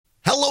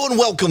Hello and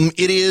welcome.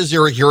 It is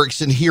Eric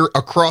Erickson here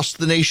across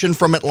the nation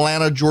from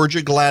Atlanta,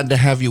 Georgia. Glad to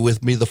have you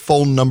with me. The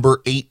phone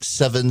number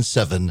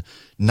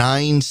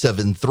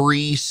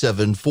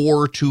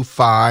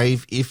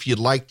 877-973-7425. If you'd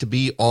like to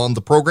be on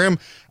the program,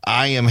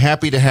 I am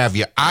happy to have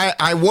you.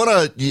 I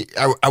want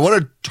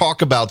to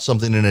talk about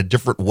something in a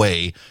different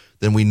way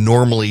than we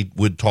normally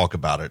would talk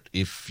about it.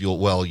 If you'll,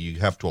 well,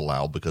 you have to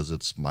allow because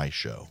it's my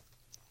show.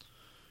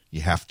 You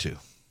have to.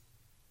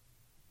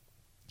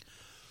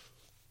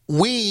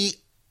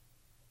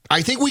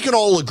 I think we can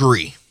all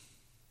agree,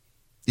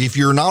 if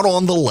you're not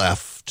on the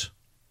left,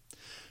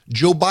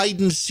 Joe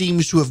Biden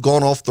seems to have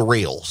gone off the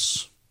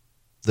rails.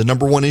 The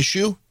number one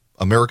issue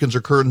Americans are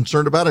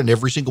concerned about in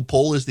every single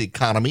poll is the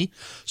economy.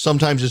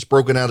 Sometimes it's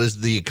broken out as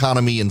the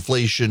economy,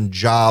 inflation,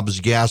 jobs,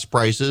 gas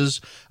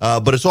prices,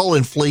 but it's all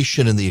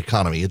inflation in the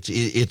economy.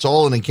 It's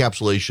all an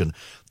encapsulation.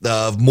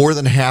 More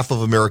than half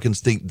of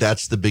Americans think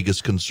that's the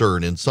biggest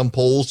concern. In some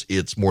polls,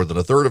 it's more than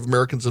a third of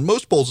Americans. In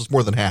most polls, it's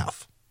more than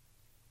half.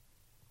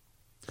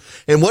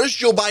 And what is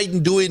Joe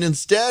Biden doing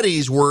instead?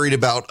 He's worried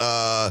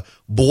about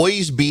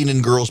boys being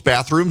in girls'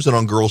 bathrooms and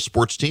on girls'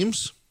 sports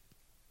teams.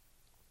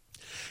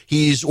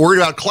 He's worried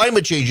about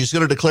climate change. He's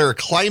going to declare a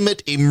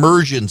climate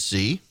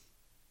emergency.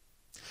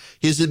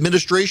 His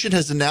administration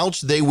has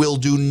announced they will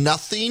do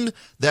nothing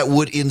that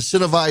would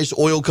incentivize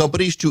oil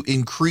companies to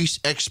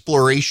increase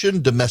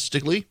exploration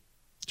domestically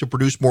to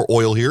produce more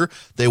oil here.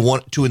 They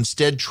want to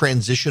instead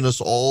transition us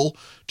all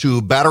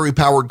to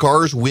battery-powered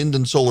cars, wind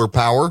and solar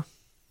power.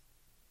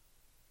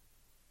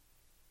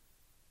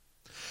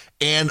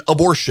 And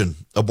abortion.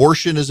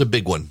 Abortion is a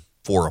big one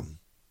for him.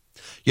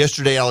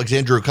 Yesterday,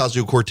 Alexandria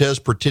Ocasio-Cortez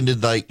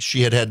pretended like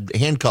she had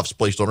handcuffs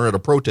placed on her at a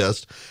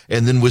protest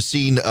and then was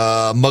seen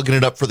mugging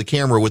it up for the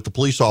camera with the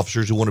police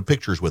officers who wanted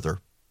pictures with her.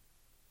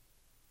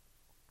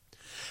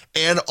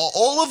 And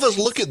all of us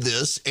look at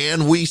this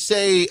and we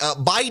say,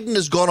 Biden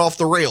has gone off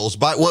the rails.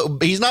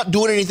 He's not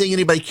doing anything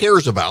anybody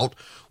cares about.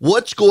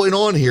 What's going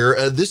on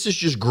here? This is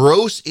just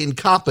gross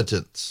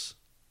incompetence.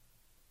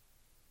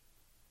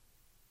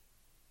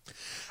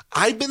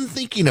 I've been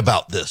thinking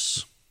about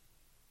this,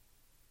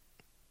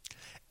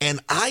 and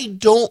I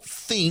don't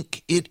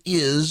think it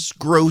is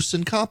gross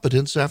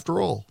incompetence after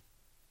all.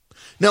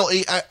 Now,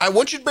 I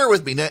want you to bear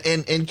with me,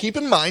 and keep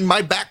in mind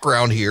my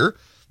background here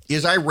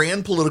is I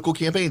ran political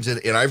campaigns,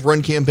 and I've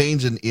run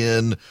campaigns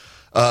in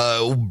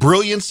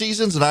brilliant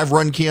seasons, and I've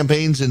run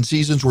campaigns in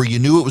seasons where you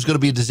knew it was going to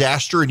be a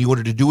disaster and you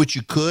wanted to do what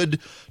you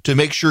could to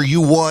make sure you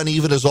won,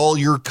 even as all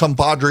your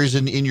compadres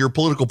in your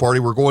political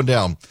party were going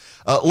down.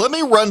 Let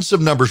me run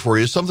some numbers for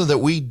you, something that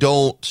we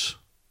don't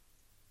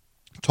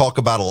talk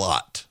about a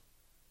lot.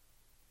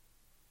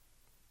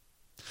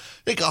 I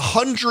think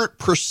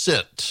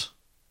 100%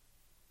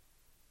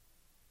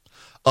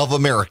 of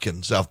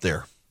Americans out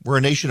there, we're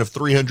a nation of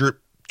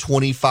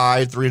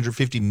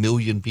 350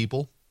 million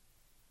people.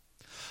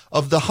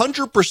 Of the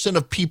 100%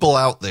 of people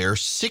out there,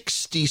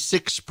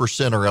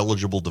 66% are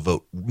eligible to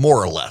vote,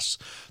 more or less.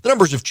 The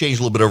numbers have changed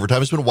a little bit over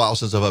time. It's been a while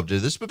since I've updated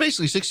this, but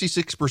basically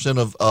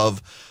 66%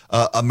 of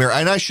America,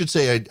 and I should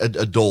say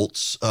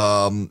adults,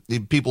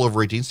 people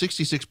over 18,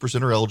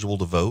 66% are eligible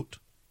to vote.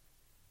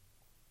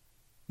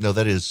 No,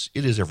 it is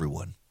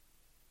everyone.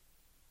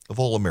 Of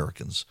all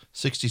Americans,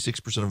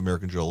 66% of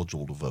Americans are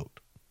eligible to vote.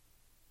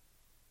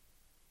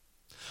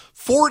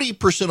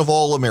 40% of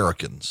all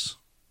Americans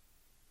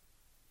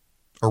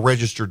are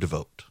registered to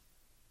vote.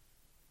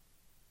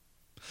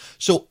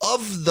 So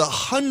of the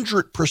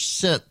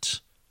 100%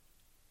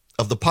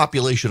 of the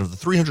population of the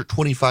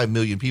 325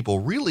 million people,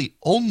 really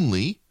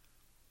only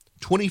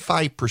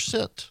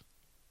 25%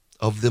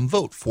 of them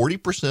vote.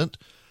 40%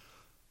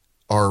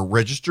 are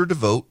registered to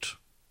vote,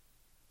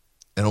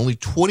 and only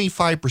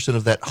 25%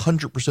 of that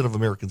 100% of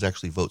Americans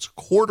actually votes. A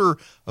quarter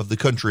of the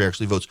country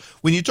actually votes.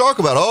 When you talk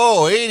about,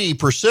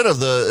 80% of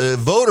the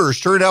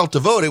voters turned out to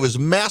vote, it was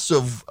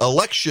massive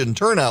election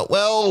turnout.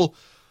 Well,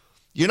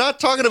 you're not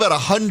talking about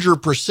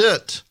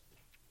 100%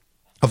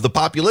 of the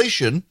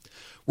population.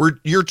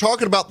 You're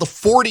talking about the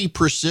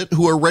 40%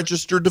 who are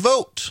registered to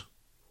vote.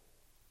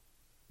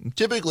 And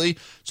typically,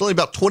 it's only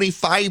about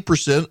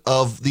 25%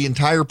 of the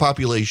entire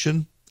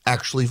population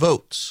actually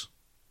votes.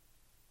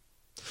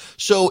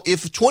 So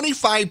if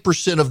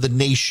 25% of the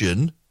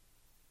nation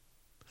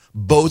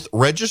both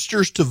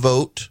registers to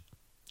vote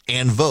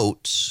and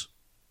votes,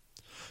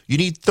 you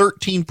need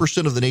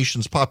 13% of the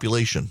nation's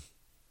population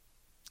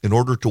in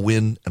order to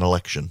win an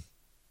election.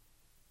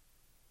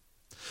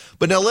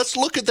 But now let's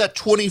look at that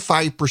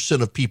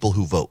 25% of people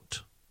who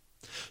vote.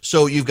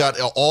 So you've got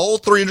all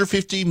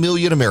 350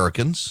 million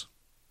Americans,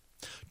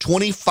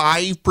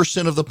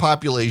 25% of the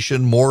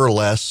population, more or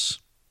less,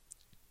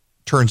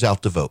 turns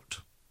out to vote.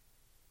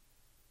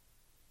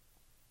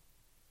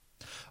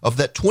 Of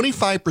that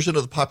 25%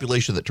 of the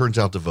population that turns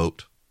out to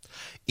vote,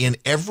 in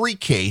every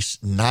case,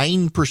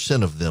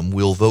 9% of them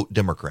will vote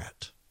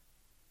Democrat.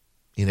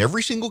 In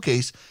every single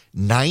case,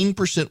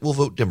 9% will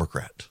vote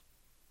Democrat.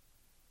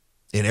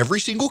 In every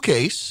single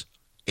case,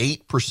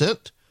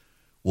 8%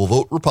 will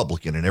vote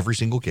Republican in every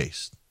single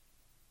case.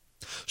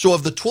 So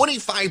of the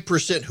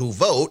 25% who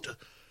vote,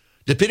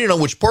 Depending on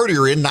which party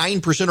you're in,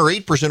 9% or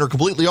 8% are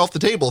completely off the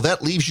table.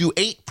 That leaves you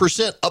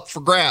 8% up for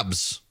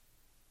grabs.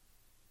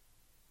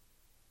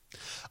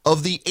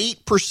 Of the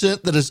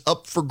 8% that is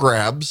up for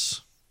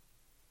grabs,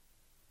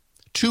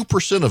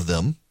 2% of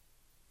them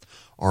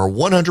are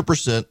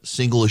 100%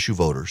 single-issue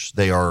voters.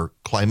 They are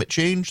climate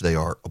change, they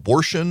are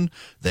abortion,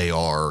 they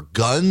are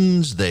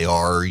guns, they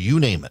are you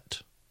name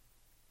it.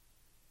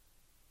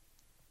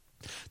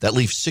 That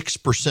leaves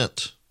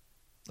 6%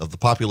 of the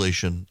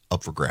population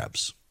up for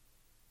grabs.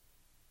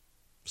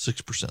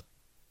 6%.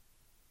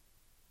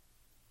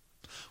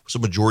 What's the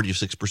majority of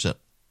 6%?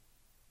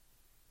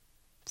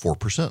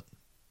 4%.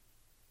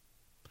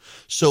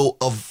 So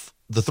of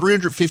the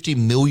 350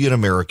 million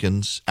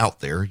Americans out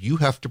there, you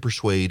have to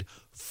persuade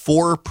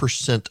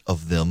 4%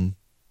 of them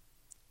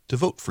to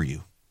vote for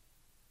you.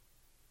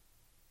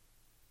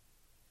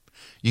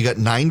 You got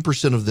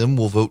 9% of them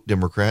will vote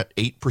Democrat,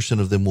 8%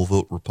 of them will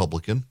vote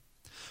Republican,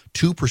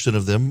 2%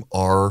 of them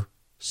are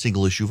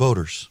single-issue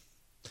voters.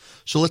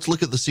 So let's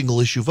look at the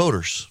single-issue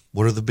voters.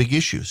 What are the big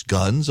issues?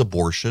 Guns,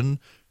 abortion,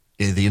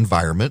 the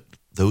environment,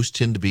 those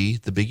tend to be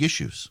the big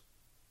issues.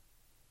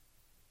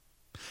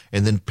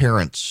 And then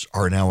parents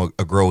are now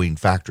a growing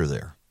factor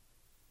there.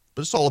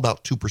 But it's all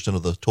about 2%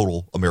 of the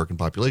total American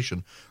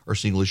population are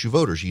single-issue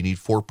voters. You need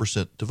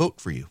 4% to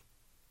vote for you.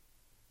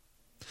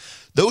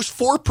 Those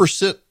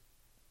 4%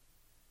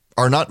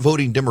 are not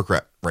voting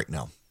Democrat right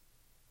now.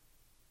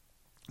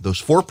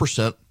 Those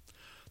 4%,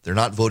 they're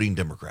not voting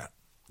Democrat.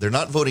 They're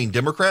not voting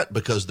Democrat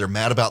because they're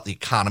mad about the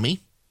economy.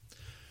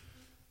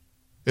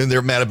 And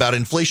they're mad about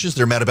inflation.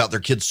 They're mad about their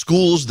kids'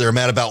 schools. They're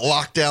mad about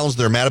lockdowns.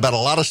 They're mad about a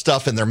lot of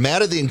stuff. And they're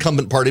mad at the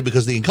incumbent party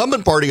because the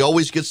incumbent party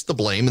always gets the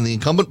blame. And the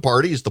incumbent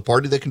party is the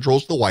party that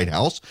controls the White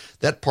House.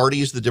 That party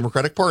is the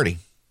Democratic Party.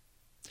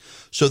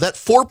 So that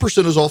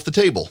 4% is off the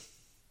table.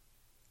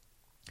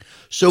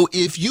 So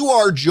if you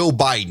are Joe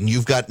Biden,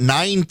 you've got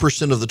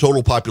 9% of the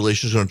total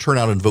population is going to turn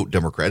out and vote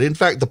Democrat. In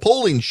fact, the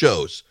polling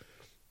shows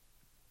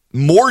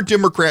more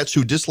Democrats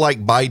who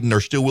dislike Biden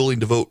are still willing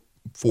to vote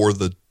for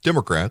the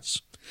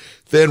Democrats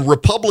than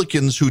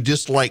Republicans who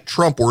dislike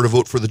Trump were to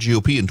vote for the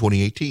GOP in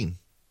 2018.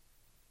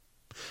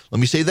 Let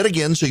me say that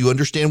again so you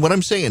understand what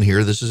I'm saying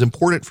here. This is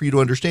important for you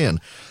to understand.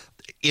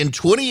 In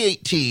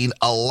 2018,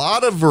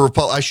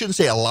 I shouldn't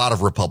say a lot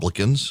of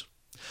Republicans,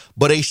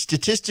 but a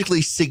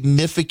statistically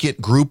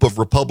significant group of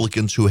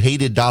Republicans who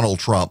hated Donald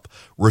Trump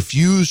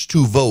refused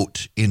to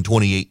vote in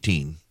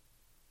 2018.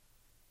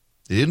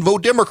 They didn't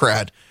vote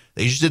Democrat.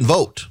 They just didn't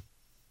vote.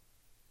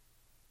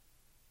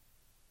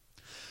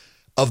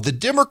 Of the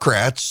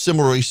Democrats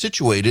similarly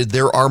situated,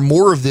 there are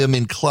more of them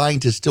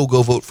inclined to still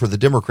go vote for the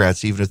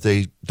Democrats, even if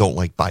they don't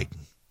like Biden.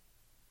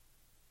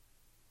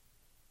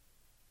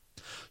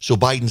 So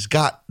Biden's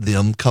got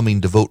them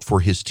coming to vote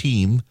for his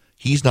team.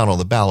 He's not on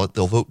the ballot.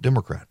 They'll vote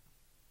Democrat.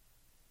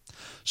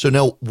 So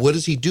now what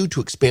does he do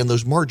to expand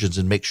those margins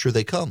and make sure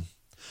they come?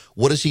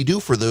 What does he do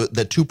for the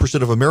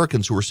 2% of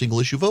Americans who are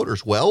single-issue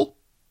voters? Well,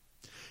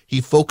 he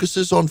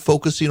focuses on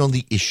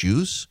the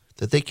issues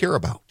that they care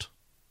about.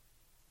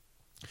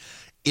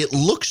 It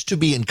looks to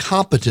be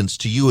incompetence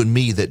to you and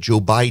me that Joe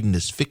Biden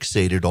is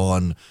fixated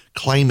on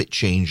climate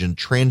change and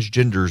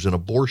transgenders and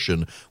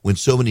abortion when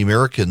so many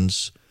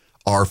Americans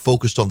are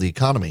focused on the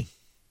economy.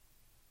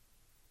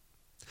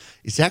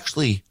 It's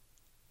actually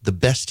the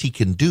best he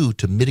can do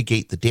to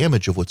mitigate the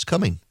damage of what's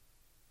coming.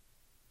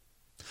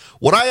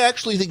 What I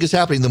actually think is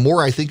happening, the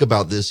more I think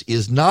about this,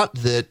 is not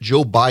that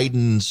Joe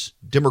Biden's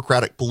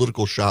Democratic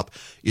political shop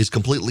is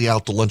completely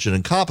out to lunch and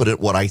incompetent.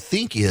 What I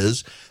think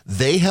is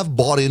they have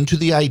bought into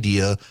the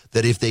idea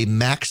that if they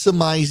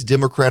maximize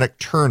Democratic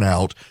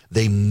turnout,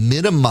 they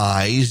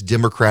minimize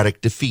Democratic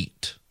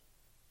defeat.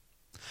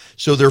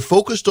 So they're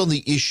focused on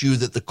the issue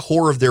that the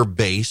core of their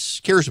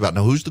base cares about.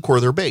 Now, who's the core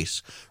of their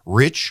base?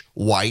 Rich,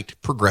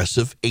 white,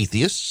 progressive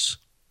atheists.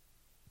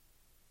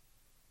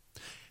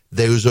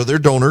 Those are their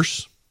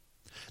donors.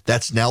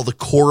 That's now the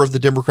core of the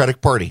Democratic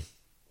Party.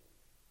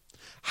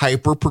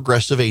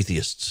 Hyper-progressive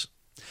atheists.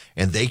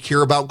 And they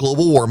care about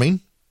global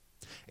warming,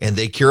 and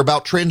they care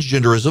about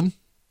transgenderism,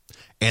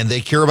 and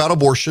they care about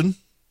abortion,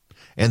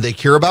 and they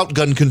care about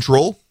gun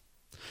control.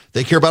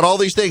 They care about all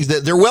these things.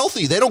 They're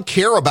wealthy. They don't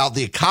care about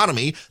the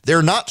economy.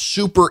 They're not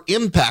super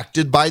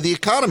impacted by the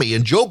economy.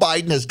 And Joe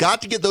Biden has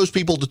got to get those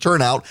people to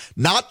turn out,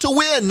 not to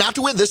win.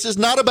 This is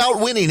not about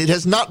winning. It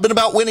has not been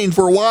about winning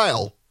for a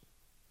while.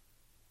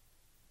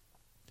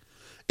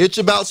 It's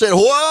about saying,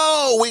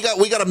 whoa, we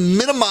got to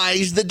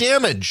minimize the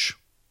damage.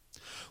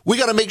 We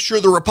got to make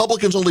sure the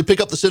Republicans only pick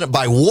up the Senate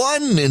by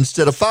 1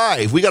 instead of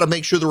 5. We got to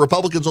make sure the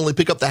Republicans only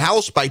pick up the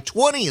House by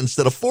 20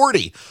 instead of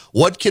 40.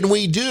 What can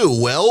we do?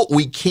 Well,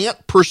 we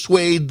can't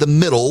persuade the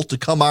middle to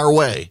come our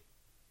way.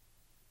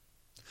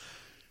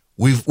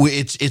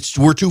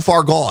 We're too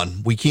far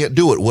gone. We can't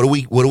do it. What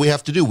do we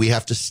have to do? We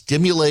have to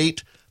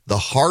stimulate the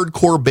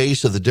hardcore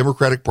base of the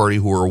Democratic Party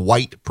who are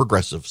white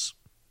progressives.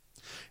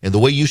 And the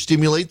way you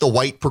stimulate the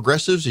white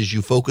progressives is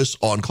you focus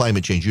on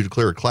climate change. You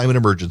declare a climate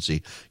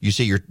emergency. You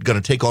say you're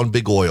going to take on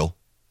big oil.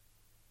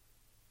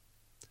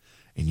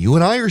 And you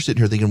and I are sitting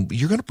here thinking,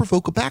 you're going to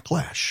provoke a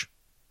backlash.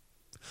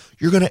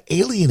 you're going to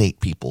alienate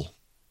people.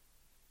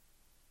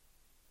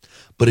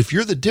 But if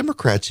you're the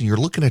Democrats and you're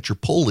looking at your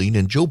polling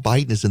and Joe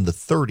Biden is in the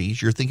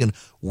 30s, you're thinking,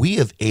 we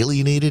have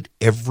alienated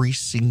every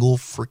single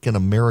freaking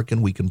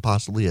American we can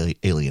possibly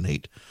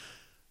alienate.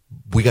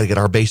 We got to get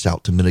our base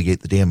out to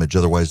mitigate the damage.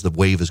 Otherwise, the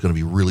wave is going to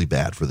be really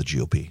bad for the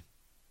GOP.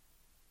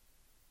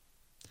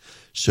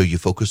 So you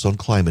focus on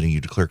climate and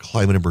you declare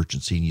climate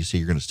emergency and you say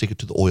you're going to stick it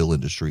to the oil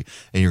industry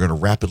and you're going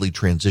to rapidly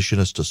transition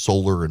us to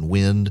solar and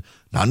wind,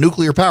 not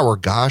nuclear power.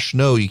 Gosh,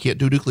 no, you can't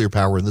do nuclear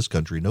power in this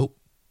country. Nope.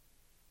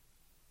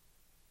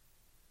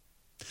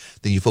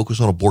 Then you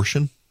focus on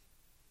abortion.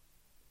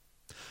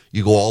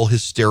 You go all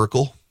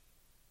hysterical.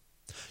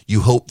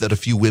 You hope that a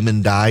few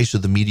women die so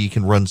the media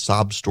can run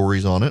sob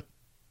stories on it.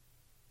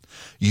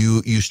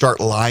 You start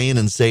lying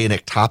and saying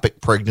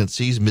ectopic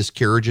pregnancies,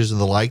 miscarriages, and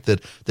the like,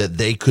 that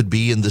they could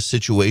be in this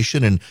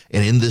situation. And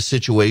in this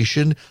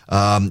situation,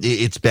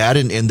 it's bad.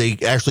 And they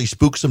actually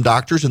spook some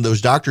doctors, and those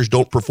doctors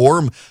don't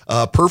perform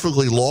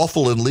perfectly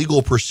lawful and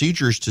legal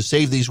procedures to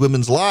save these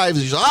women's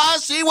lives. You say,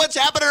 see what's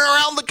happening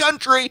around the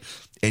country.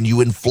 And you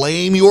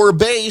inflame your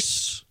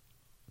base.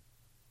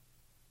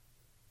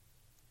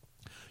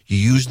 You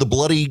use the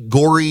bloody,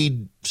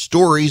 gory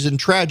stories and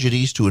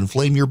tragedies to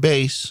inflame your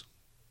base.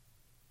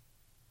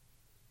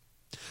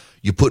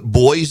 You put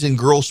boys in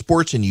girls'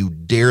 sports and you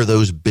dare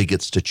those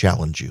bigots to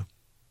challenge you.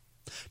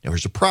 Now,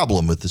 there's a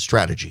problem with the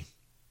strategy.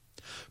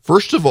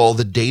 First of all,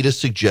 the data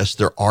suggests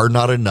there are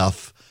not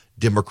enough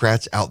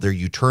Democrats out there.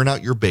 You turn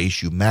out your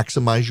base, you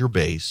maximize your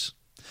base.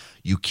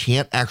 You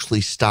can't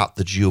actually stop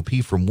the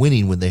GOP from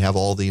winning when they have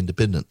all the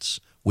independents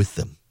with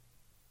them.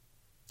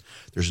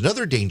 There's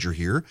another danger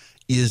here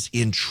is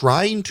in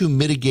trying to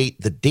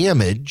mitigate the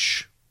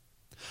damage.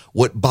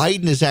 What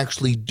Biden is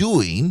actually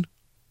doing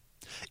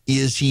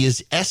is he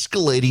is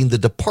escalating the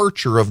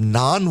departure of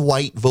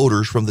non-white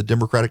voters from the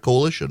Democratic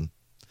coalition.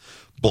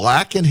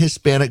 Black and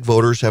Hispanic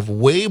voters have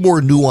way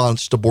more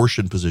nuanced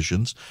abortion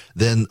positions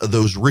than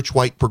those rich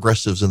white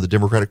progressives in the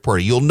Democratic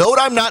Party. You'll note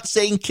I'm not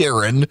saying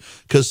Karen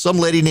because some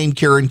lady named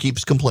Karen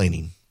keeps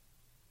complaining.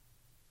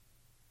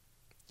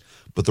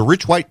 But the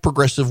rich white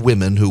progressive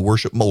women who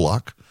worship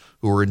Moloch,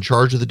 who are in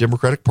charge of the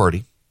Democratic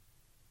Party,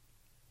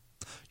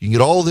 you can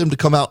get all of them to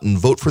come out and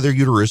vote for their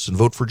uterus and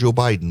vote for Joe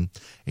Biden,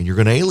 and you're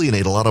going to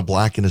alienate a lot of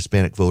black and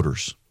Hispanic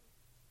voters.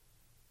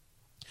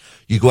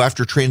 You go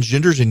after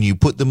transgenders and you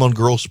put them on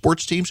girls'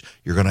 sports teams,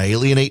 you're going to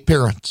alienate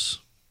parents.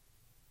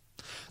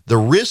 The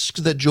risk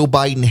that Joe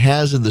Biden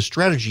has in the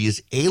strategy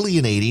is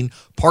alienating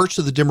parts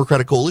of the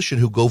Democratic coalition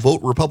who go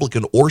vote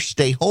Republican or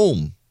stay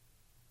home.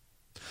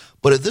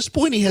 But at this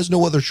point, he has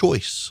no other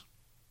choice.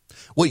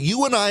 What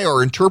you and I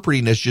are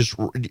interpreting as just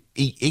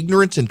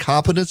ignorance,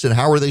 incompetence, and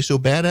how are they so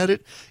bad at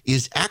it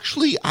is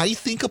actually, I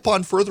think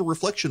upon further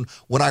reflection,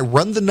 when I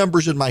run the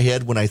numbers in my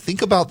head, when I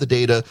think about the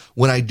data,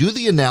 when I do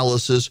the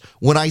analysis,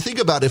 when I think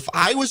about if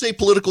I was a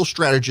political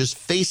strategist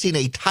facing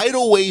a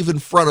tidal wave in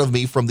front of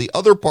me from the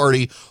other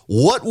party,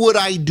 what would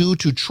I do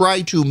to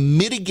try to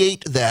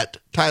mitigate that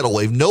tidal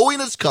wave,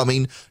 knowing it's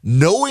coming,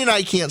 knowing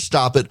I can't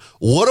stop it?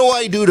 What do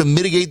I do to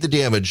mitigate the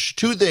damage?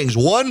 Two things.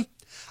 One,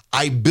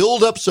 I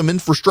build up some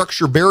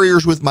infrastructure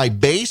barriers with my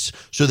base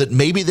so that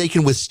maybe they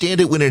can withstand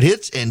it when it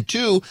hits. And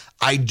two,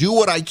 I do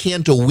what I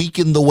can to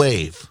weaken the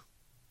wave.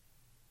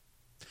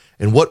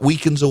 And what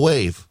weakens a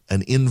wave?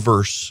 An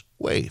inverse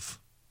wave.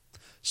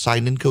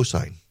 Sine and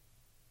cosine.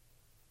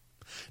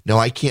 Now,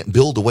 I can't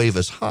build a wave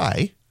as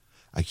high.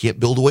 I can't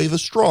build a wave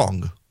as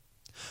strong.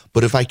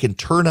 But if I can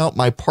turn out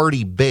my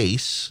party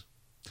base,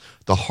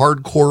 the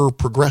hardcore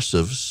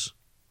progressives,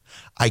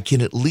 I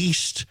can at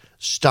least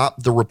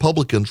stop the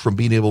Republicans from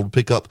being able to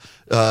pick up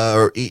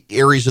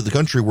areas of the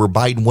country where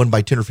Biden won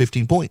by 10 or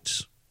 15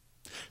 points.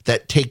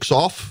 That takes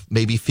off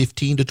maybe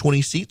 15 to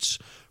 20 seats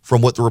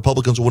from what the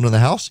Republicans won in the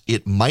House.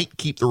 It might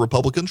keep the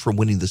Republicans from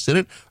winning the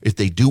Senate. If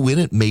they do win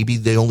it, maybe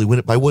they only win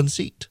it by one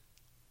seat.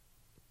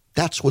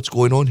 That's what's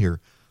going on here.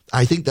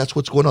 I think that's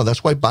what's going on.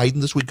 That's why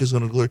Biden this week is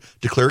going to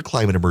declare a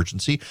climate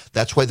emergency.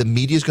 That's why the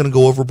media is going to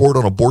go overboard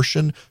on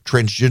abortion,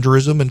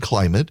 transgenderism, and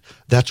climate.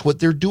 That's what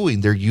they're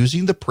doing. They're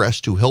using the press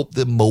to help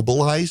them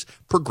mobilize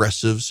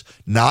progressives,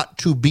 not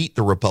to beat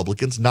the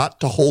Republicans, not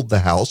to hold the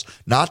House,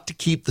 not to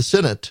keep the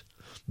Senate,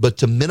 but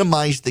to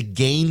minimize the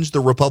gains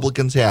the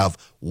Republicans have.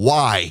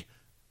 Why?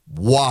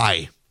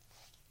 Why?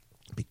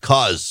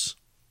 Because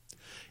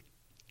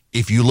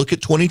if you look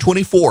at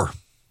 2024,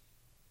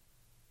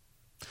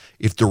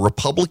 if the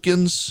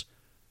Republicans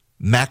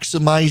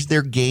maximize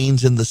their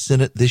gains in the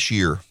Senate this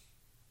year,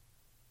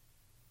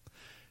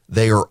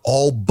 they are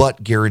all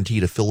but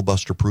guaranteed a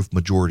filibuster-proof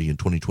majority in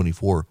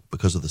 2024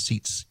 because of the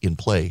seats in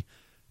play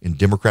in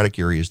Democratic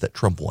areas that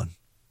Trump won.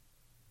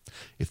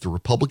 If the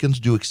Republicans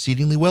do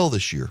exceedingly well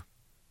this year,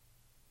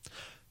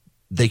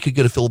 they could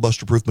get a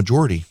filibuster-proof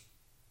majority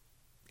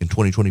in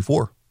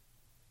 2024.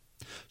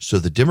 So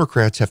the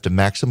Democrats have to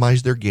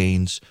maximize their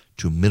gains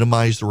to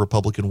minimize the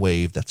Republican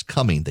wave that's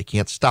coming. They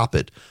can't stop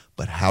it,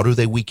 but how do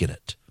they weaken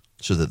it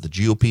so that the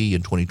GOP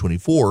in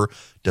 2024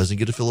 doesn't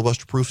get a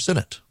filibuster-proof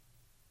Senate?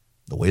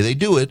 The way they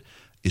do it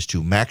is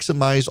to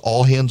maximize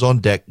all hands on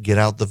deck, get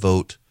out the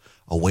vote.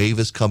 A wave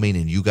is coming,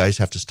 and you guys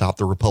have to stop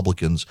the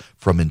Republicans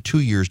from in 2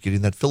 years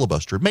getting that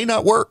filibuster. It may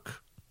not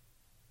work,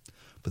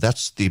 but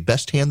that's the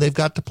best hand they've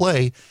got to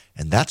play,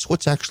 and that's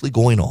what's actually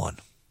going on.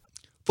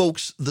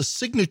 Folks, the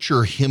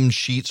signature hymn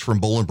sheets from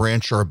Boll &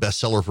 Branch are a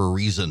bestseller for a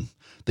reason.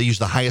 They use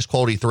the highest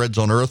quality threads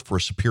on earth for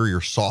a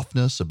superior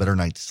softness, a better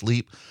night's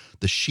sleep.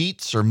 The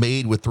sheets are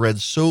made with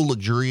threads so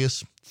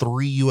luxurious,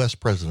 3 U.S.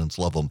 presidents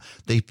love them.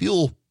 They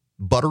feel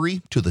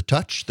buttery to the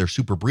touch. They're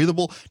super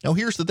breathable. Now,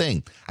 here's the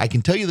thing. I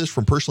can tell you this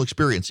from personal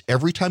experience.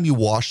 Every time you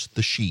wash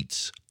the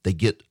sheets, they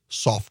get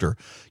softer.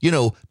 You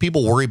know,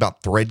 people worry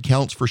about thread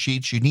counts for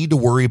sheets. You need to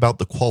worry about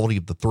the quality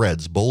of the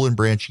threads. Boll &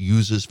 Branch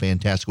uses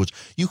fantastic ones.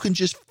 You can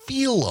just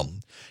feel them,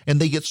 and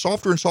they get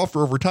softer and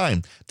softer over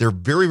time. They're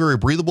very, very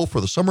breathable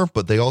for the summer,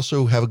 but they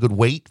also have a good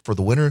weight for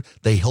the winter.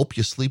 They help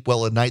you sleep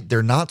well at night.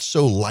 They're not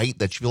so light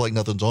that you feel like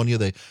nothing's on you.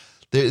 They're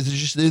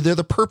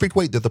the perfect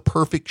weight. They're the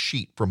perfect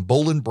sheet from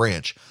Boll &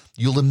 Branch.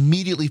 You'll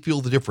immediately feel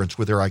the difference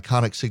with their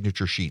iconic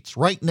signature sheets.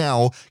 Right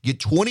now, get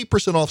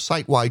 20% off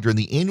site-wide during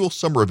the annual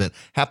summer event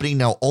happening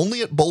now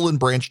only at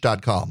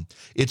bollandbranch.com.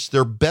 It's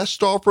their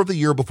best offer of the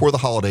year before the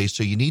holidays,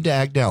 so you need to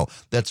act now.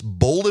 That's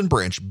Boll &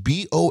 Branch,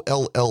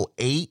 BOLLAND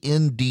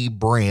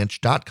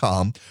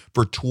branch.com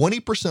for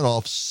 20%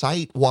 off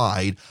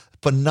site-wide.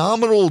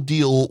 Phenomenal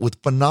deal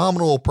with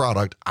phenomenal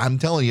product. I'm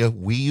telling you,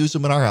 we use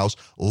them in our house.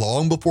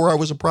 Long before I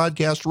was a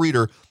podcast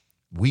reader,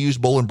 we use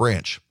Boll &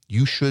 Branch.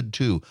 You should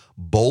too.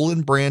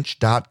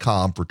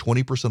 bollandbranch.com for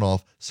 20%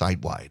 off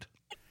site-wide.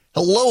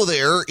 Hello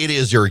there. It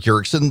is Eric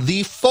Erickson.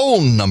 The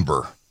phone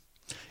number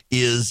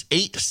is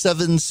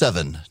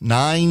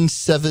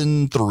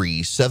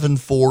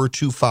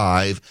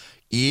 877-973-7425.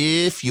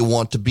 If you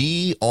want to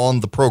be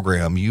on the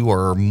program, you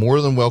are more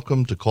than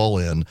welcome to call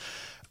in.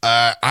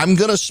 I'm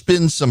going to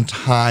spend some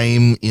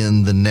time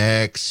in the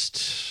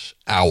next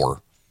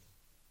hour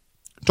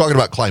talking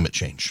about climate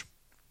change.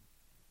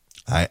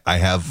 I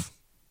have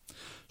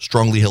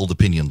strongly held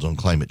opinions on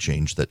climate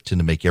change that tend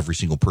to make every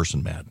single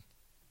person mad.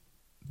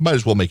 Might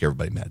as well make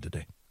everybody mad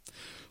today.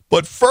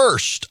 But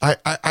first, I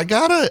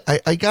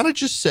gotta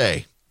just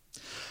say,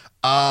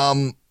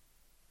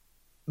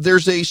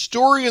 there's a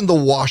story in the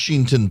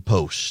Washington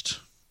Post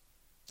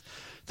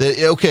that,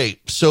 okay,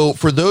 so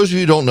for those of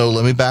you who don't know,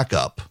 let me back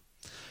up.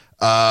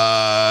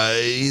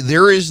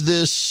 There is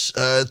this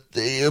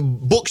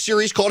book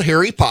series called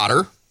Harry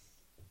Potter.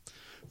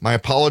 My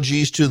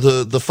apologies to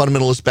the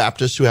fundamentalist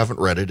Baptists who haven't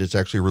read it. It's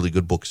actually a really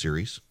good book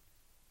series.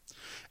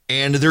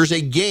 And there's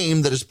a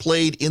game that is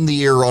played in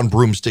the air on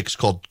broomsticks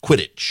called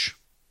Quidditch.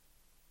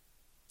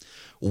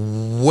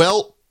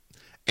 Well,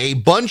 a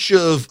bunch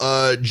of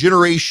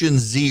Generation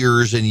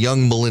Zers and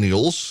young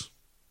millennials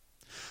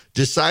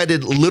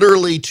decided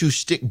literally to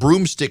stick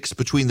broomsticks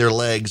between their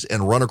legs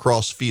and run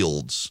across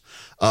fields.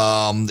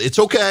 It's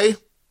okay.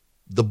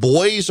 The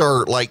boys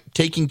are like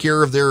taking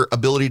care of their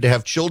ability to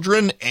have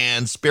children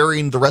and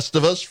sparing the rest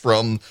of us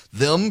from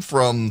them.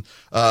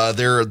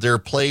 They're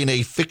playing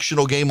a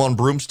fictional game on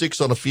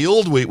broomsticks on a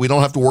field. We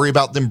don't have to worry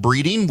about them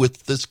breeding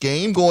with this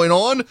game going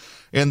on.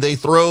 And they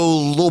throw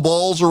little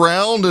balls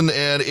around, and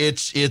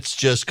it's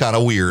just kind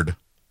of weird.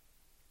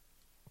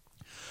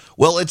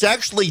 Well, it's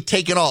actually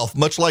taken off,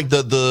 much like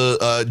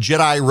the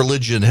Jedi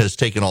religion has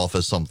taken off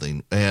as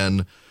something,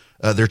 and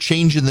they're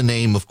changing the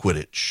name of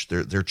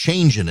Quidditch. They're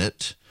changing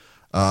it,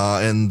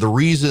 and the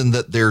reason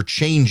that they're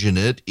changing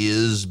it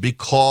is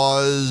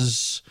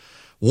because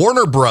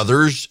Warner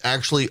Brothers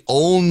actually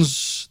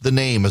owns the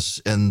name,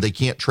 and they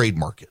can't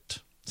trademark it.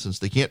 Since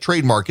they can't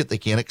trademark it, they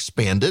can't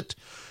expand it.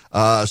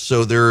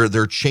 So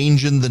they're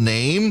changing the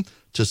name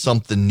to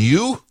something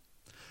new.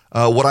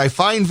 What I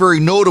find very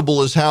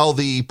notable is how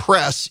the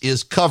press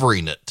is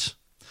covering it.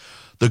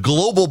 The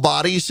global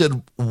body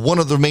said one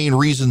of the main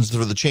reasons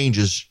for the change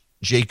is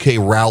J.K.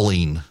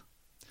 Rowling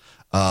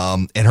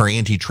and her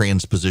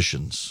anti-trans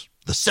positions.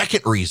 The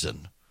second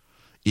reason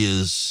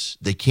is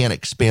they can't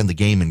expand the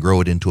game and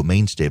grow it into a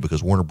mainstay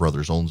because Warner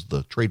Brothers owns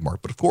the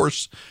trademark. But of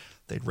course,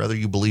 they'd rather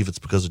you believe it's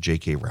because of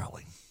J.K.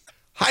 Rowling.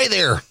 Hi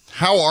there.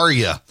 How are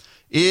you?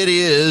 It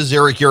is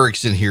Eric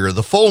Erickson here.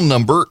 The phone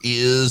number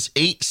is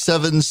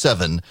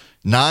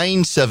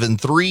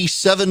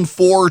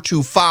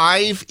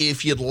 877-973-7425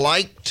 if you'd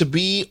like to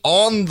be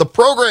on the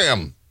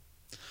program.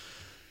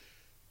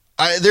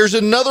 There's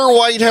another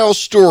White House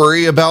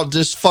story about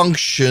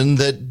dysfunction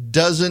that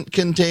doesn't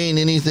contain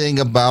anything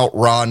about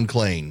Ron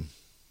Klain.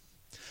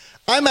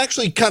 I'm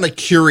actually kind of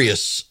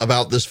curious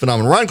about this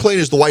phenomenon. Ron Klain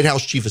is the White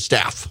House chief of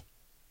staff.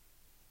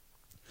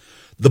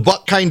 The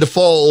buck kind of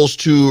falls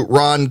to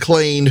Ron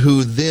Klain,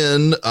 who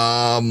then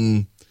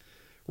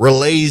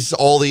relays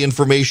all the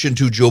information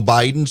to Joe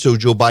Biden, so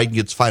Joe Biden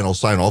gets final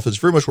sign-off. It's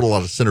very much what a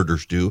lot of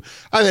senators do.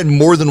 I've had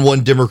more than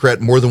one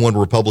Democrat, more than one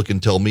Republican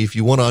tell me, if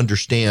you want to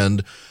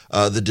understand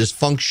the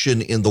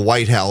dysfunction in the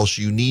White House,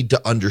 you need to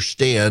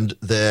understand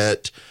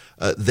that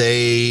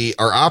they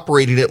are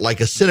operating it like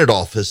a Senate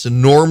office.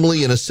 And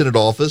normally in a Senate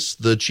office,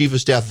 the chief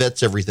of staff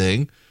vets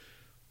everything,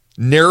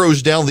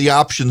 narrows down the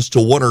options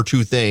to one or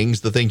two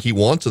things, the thing he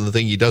wants and the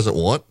thing he doesn't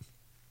want.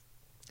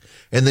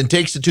 and then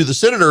takes it to the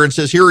senator and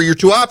says, here are your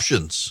two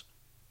options,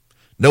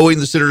 knowing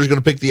the senator is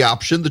going to pick the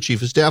option the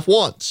chief of staff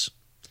wants.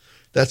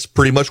 That's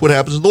pretty much what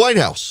happens in the White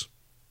House.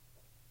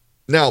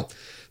 Now,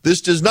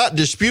 this does not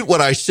dispute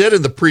what I said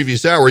in the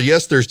previous hour.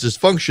 Yes, there's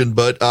dysfunction,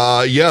 but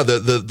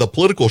the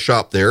political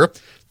shop there,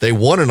 they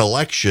won an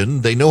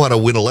election. They know how to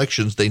win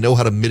elections. They know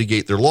how to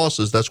mitigate their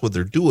losses. That's what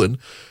they're doing.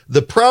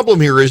 The problem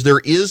here is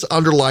there is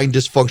underlying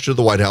dysfunction of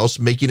the White House,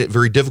 making it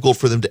very difficult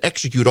for them to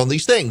execute on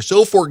these things.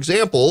 So, for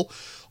example,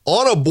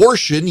 on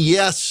abortion,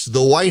 yes,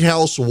 the White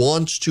House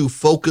wants to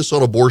focus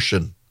on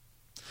abortion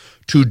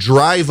to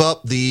drive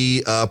up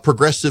the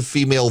progressive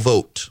female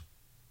vote.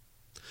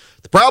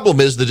 The problem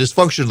is the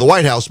dysfunction of the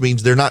White House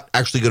means they're not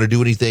actually going to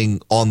do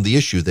anything on the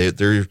issue.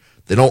 They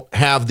don't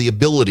have the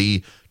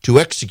ability to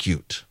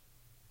execute.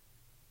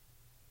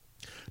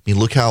 I mean,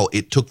 look how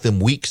it took them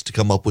weeks to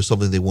come up with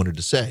something they wanted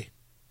to say.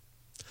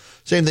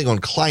 Same thing on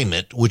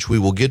climate, which we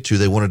will get to.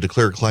 They want to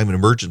declare a climate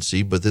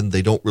emergency, but then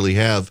they don't really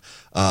have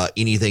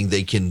anything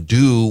they can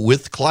do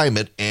with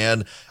climate.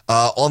 And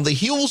on the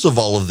heels of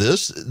all of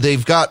this,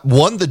 they've got,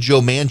 one, the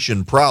Joe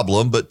Manchin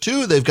problem, but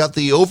two, they've got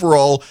the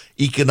overall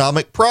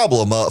economic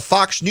problem.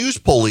 Fox News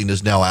polling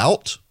is now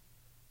out.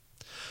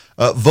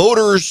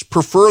 Voters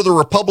prefer the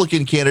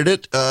Republican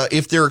candidate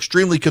if they're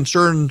extremely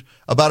concerned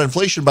about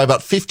inflation by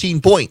about 15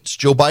 points.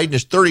 Joe Biden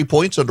is 30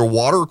 points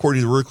underwater,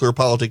 according to the Real Clear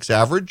Politics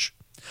average.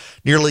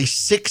 Nearly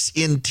 6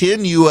 in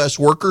 10 U.S.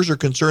 workers are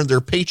concerned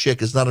their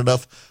paycheck is not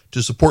enough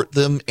to support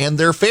them and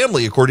their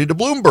family, according to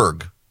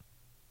Bloomberg.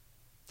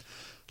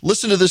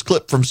 Listen to this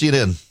clip from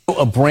CNN.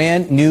 A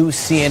brand new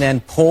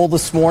CNN poll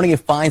this morning, it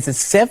finds that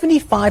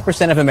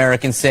 75% of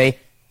Americans say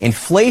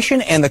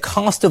inflation and the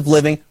cost of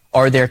living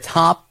are their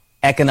top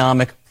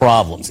economic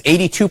problems.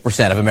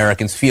 82% of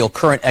Americans feel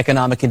current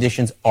economic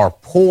conditions are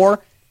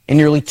poor, and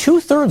nearly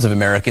 2/3 of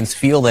Americans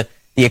feel that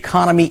the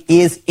economy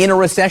is in a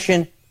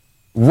recession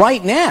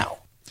right now.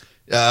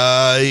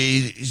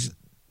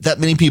 That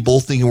many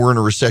people thinking we're in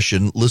a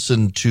recession.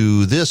 Listen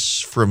to this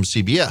from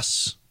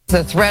CBS.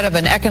 The threat of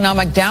an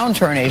economic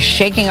downturn is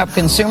shaking up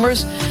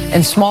consumers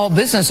and small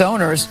business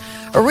owners.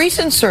 A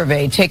recent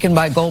survey taken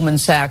by Goldman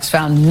Sachs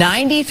found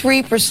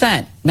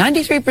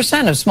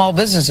 93% of small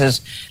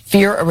businesses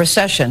fear a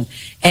recession,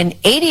 and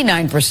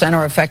 89%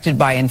 are affected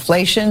by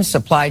inflation,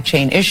 supply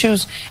chain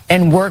issues,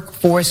 and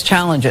workforce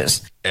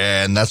challenges.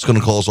 And that's going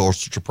to cause all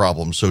sorts of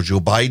problems. So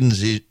Joe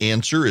Biden's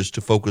answer is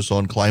to focus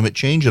on climate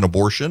change and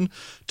abortion,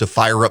 to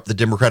fire up the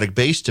Democratic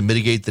base, to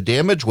mitigate the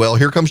damage. Well,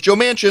 here comes Joe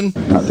Manchin.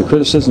 The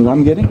criticism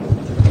I'm getting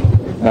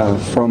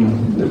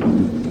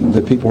from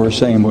the people who are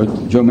saying, well,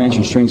 Joe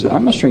Manchin strings it.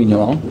 I'm not stringing you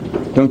along.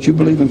 Don't you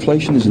believe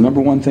inflation is the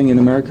number one thing in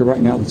America right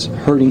now that's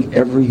hurting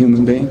every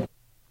human being?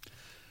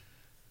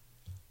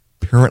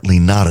 Apparently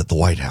not at the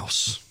White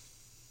House.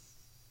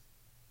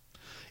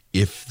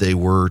 If they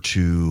were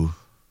to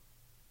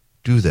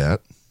do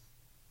that,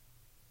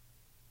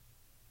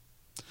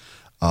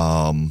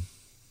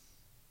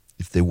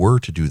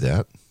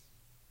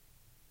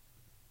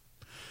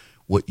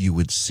 what you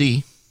would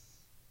see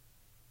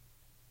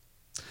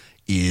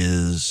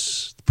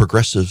is the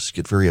progressives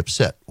get very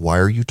upset. Why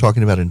are you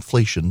talking about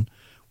inflation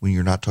when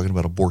you're not talking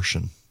about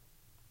abortion?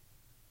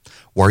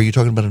 Why are you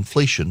talking about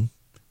inflation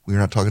when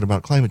you're not talking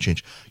about climate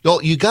change?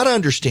 Y'all, you got to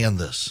understand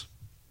this.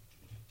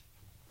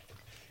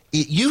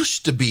 It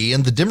used to be,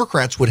 and the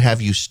Democrats would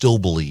have you still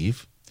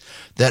believe,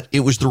 that it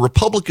was the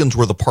Republicans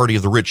were the party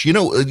of the rich. You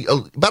know,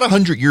 about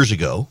 100 years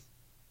ago,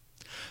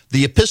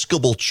 the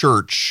Episcopal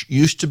Church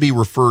used to be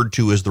referred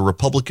to as the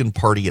Republican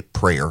Party at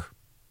prayer.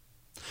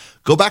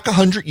 Go back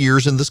 100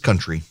 years in this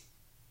country,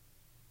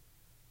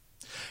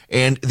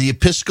 and the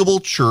Episcopal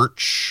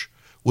Church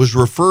was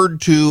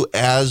referred to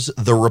as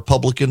the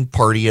Republican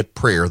Party at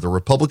prayer. The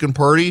Republican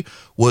Party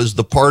was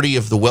the party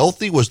of the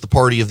wealthy, was the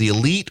party of the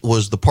elite,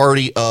 was the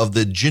party of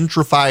the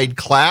gentrified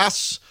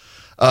class.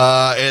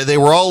 They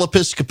were all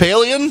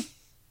Episcopalian.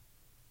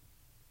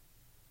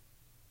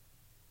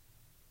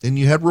 And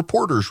you had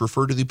reporters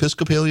refer to the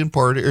Episcopalian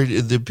Party, or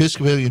the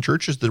Episcopalian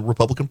Church, as the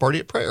Republican Party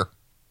at prayer.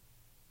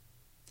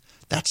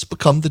 That's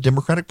become the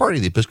Democratic Party.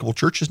 The Episcopal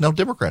Church is now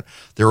Democrat.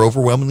 They're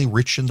overwhelmingly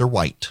rich and they're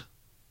white.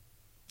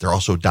 They're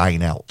also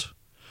dying out.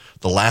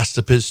 The last,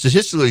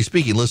 statistically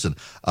speaking, listen,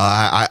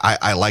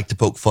 I like to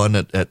poke fun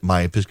at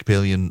my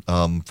Episcopalian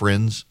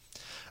friends,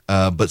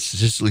 but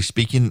statistically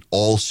speaking, in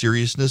all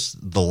seriousness,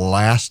 the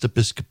last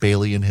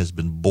Episcopalian has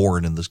been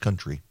born in this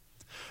country.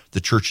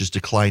 The church is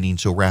declining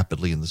so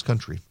rapidly in this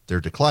country. They're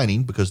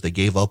declining because they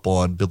gave up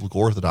on biblical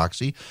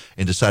orthodoxy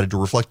and decided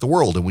to reflect the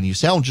world. And when you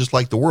sound just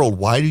like the world,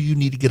 why do you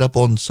need to get up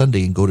on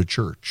Sunday and go to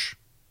church?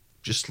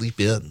 Just sleep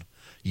in.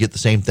 You get the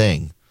same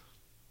thing.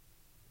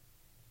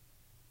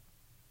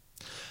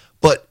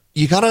 But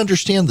you got to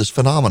understand this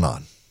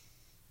phenomenon.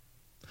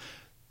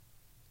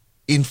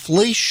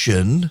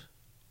 Inflation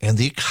and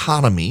the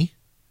economy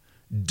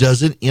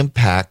doesn't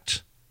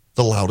impact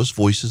the loudest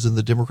voices in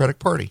the Democratic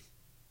Party.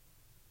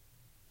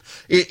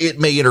 It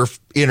may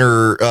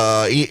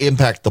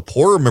impact the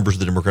poorer members of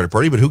the Democratic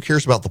Party, but who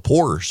cares about the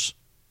poor's?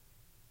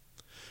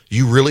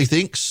 You really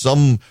think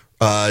some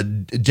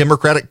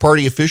Democratic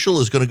Party official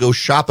is going to go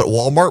shop at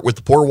Walmart with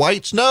the poor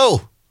whites?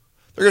 No.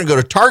 They're going to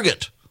go to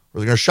Target, or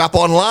they're going to shop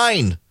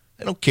online.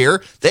 They don't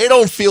care. They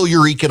don't feel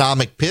your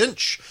economic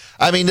pinch.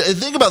 I mean,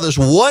 think about this.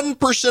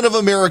 1% of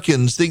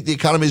Americans think the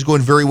economy is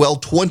going very well.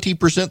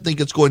 20% think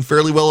it's going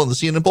fairly well on the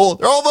CNN poll.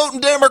 They're all voting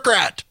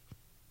Democrat.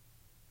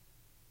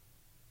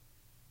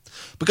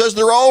 Because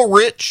they're all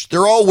rich,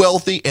 they're all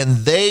wealthy, and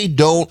they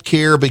don't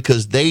care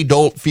because they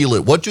don't feel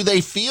it. What do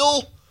they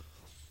feel?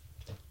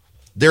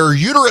 Their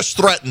uterus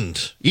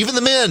threatened, even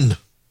the men.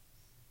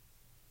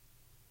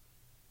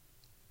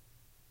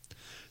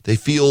 They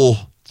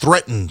feel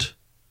threatened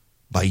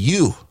by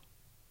you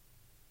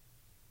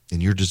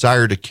and your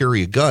desire to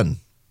carry a gun.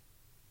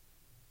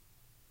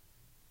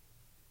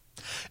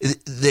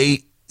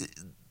 The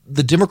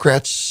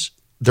Democrats,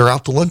 they're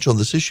out to lunch on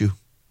this issue.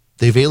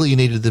 They've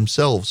alienated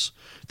themselves.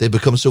 They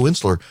become so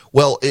insular.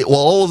 Well, while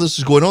all of this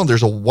is going on,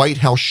 there's a White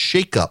House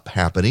shakeup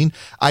happening.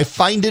 I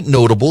find it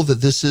notable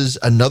that this is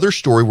another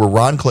story where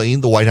Ron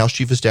Klain, the White House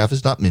chief of staff,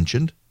 is not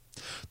mentioned.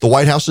 The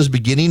White House is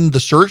beginning the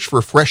search for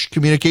a fresh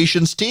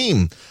communications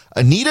team.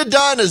 Anita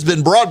Dunn has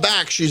been brought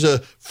back. She's a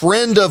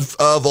friend of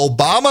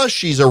Obama.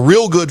 She's a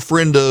real good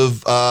friend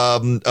of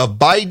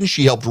Biden.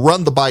 She helped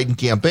run the Biden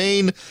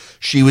campaign.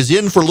 She was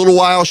in for a little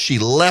while. She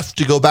left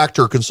to go back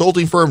to her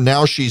consulting firm.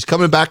 Now she's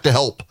coming back to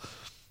help.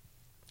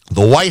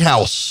 The White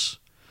House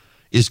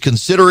is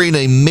considering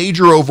a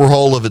major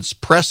overhaul of its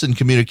press and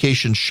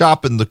communications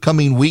shop in the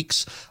coming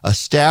weeks, a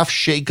staff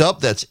shakeup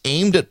that's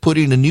aimed at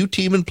putting a new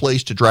team in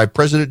place to drive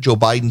President Joe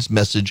Biden's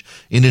message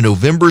into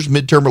November's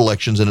midterm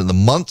elections and in the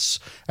months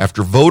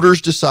after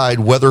voters decide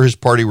whether his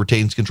party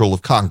retains control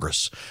of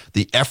Congress.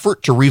 The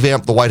effort to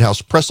revamp the White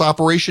House press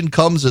operation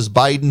comes as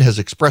Biden has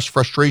expressed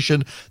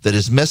frustration that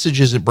his message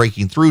isn't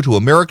breaking through to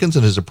Americans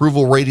and his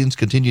approval ratings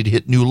continue to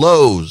hit new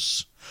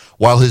lows,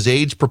 while his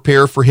aides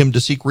prepare for him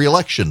to seek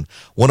re-election.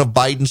 One of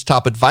Biden's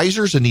top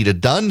advisors, Anita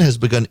Dunn, has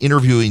begun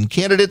interviewing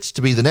candidates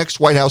to be the next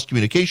White House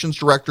communications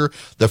director,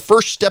 the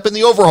first step in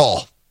the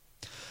overhaul.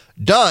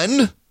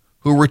 Dunn,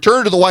 who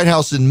returned to the White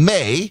House in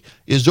May,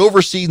 is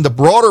overseeing the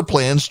broader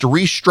plans to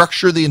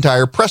restructure the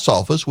entire press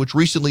office, which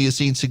recently has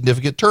seen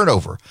significant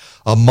turnover.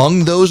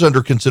 Among those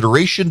under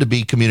consideration to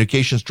be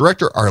communications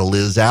director are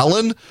Liz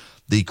Allen,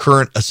 the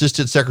current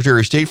Assistant Secretary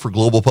of State for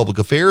Global Public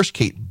Affairs,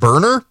 Kate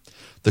Berner,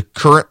 the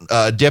current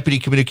Deputy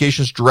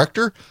Communications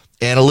Director,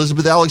 and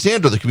Elizabeth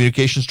Alexander, the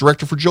Communications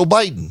Director for Joe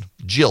Biden.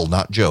 Jill,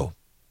 not Joe.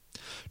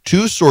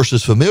 Two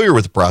sources familiar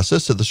with the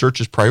process said the search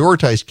has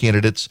prioritized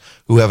candidates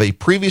who have a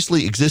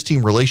previously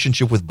existing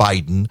relationship with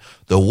Biden,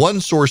 though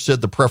one source said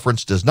the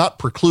preference does not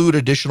preclude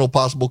additional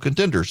possible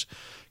contenders.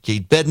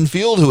 Kate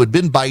Bedingfield, who had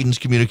been Biden's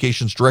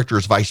communications director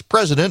as vice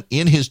president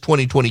in his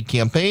 2020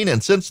 campaign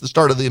and since the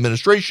start of the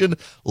administration,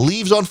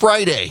 leaves on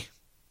Friday.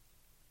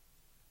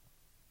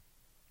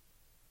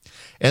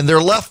 And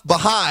they're left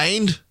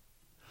behind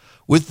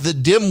with the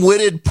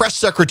dim-witted press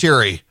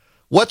secretary.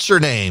 What's her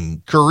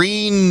name?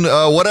 Karine,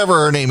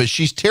 whatever her name is.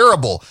 She's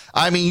terrible.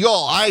 I mean,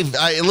 y'all,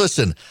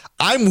 listen,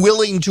 I'm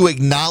willing to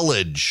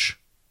acknowledge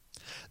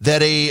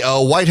that a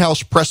White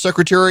House press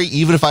secretary,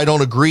 even if I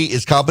don't agree,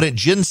 is competent.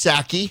 Jen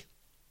Psaki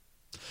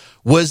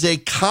was a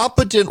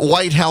competent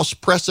White House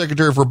press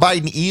secretary for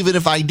Biden, even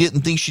if I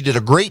didn't think she did a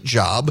great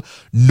job,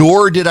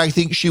 nor did I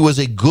think she was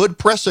a good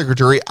press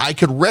secretary. I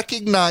could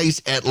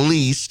recognize at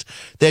least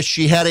that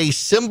she had a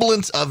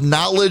semblance of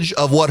knowledge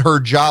of what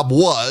her job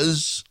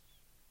was.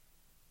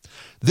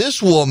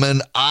 This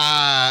woman,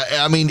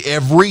 I mean,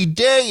 every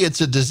day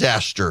it's a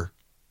disaster.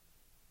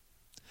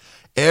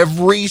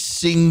 Every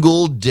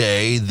single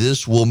day,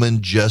 this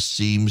woman just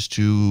seems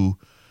to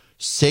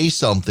say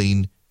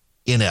something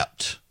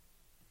inept.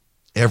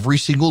 Every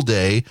single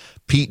day,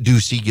 Pete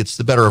Ducey gets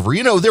the better of her.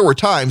 You know, there were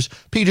times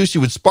Pete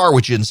Ducey would spar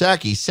with Jen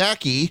Psaki.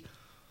 Psaki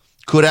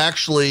could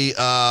actually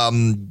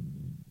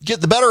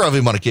get the better of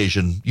him on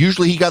occasion.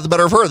 Usually he got the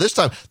better of her. This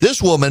time,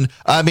 this woman,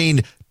 I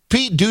mean,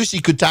 Pete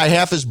Ducey could tie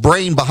half his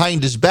brain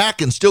behind his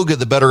back and still get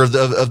the better of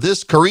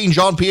this. Karine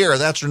Jean-Pierre,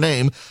 that's her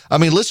name. I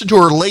mean, listen to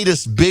her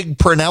latest big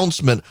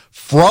pronouncement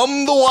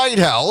from the White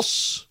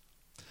House.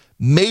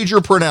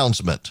 Major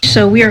pronouncement.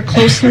 So we are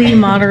closely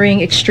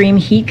monitoring extreme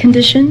heat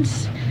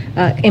conditions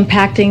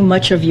impacting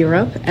much of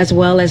Europe, as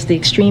well as the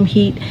extreme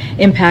heat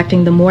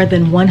impacting the more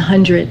than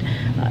 100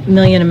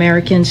 million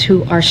Americans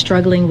who are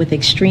struggling with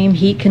extreme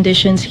heat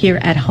conditions here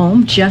at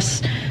home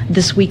just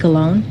this week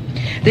alone.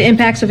 The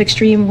impacts of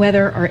extreme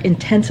weather are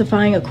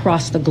intensifying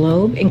across the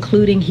globe,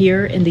 including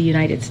here in the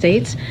United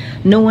States.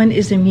 No one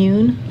is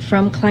immune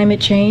from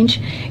climate change.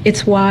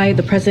 It's why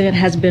the president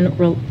has been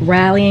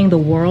rallying the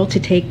world to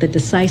take the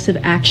decisive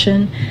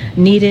action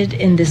needed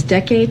in this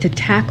decade to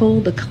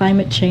tackle the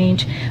climate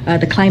change,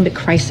 the climate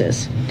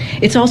crisis.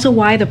 It's also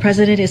why the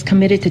president is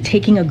committed to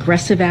taking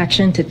aggressive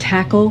action to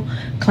tackle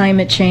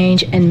climate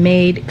change and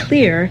made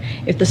clear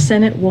if the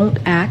Senate won't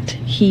act,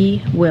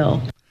 he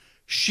will.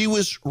 She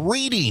was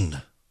reading.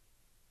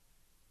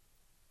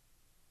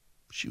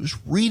 She was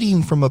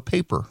reading from a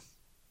paper.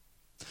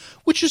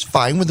 which is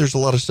fine when there's a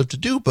lot of stuff to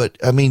do. But,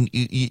 I mean,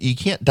 you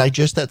can't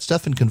digest that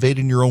stuff and convey it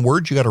in your own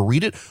words. You got to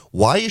read it.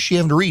 Why is she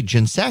having to read?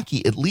 Jen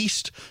Psaki at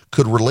least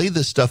could relay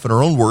this stuff in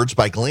her own words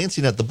by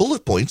glancing at the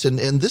bullet points, and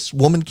this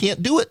woman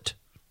can't do it.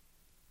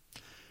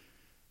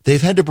 They've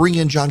had to bring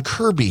in John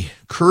Kirby.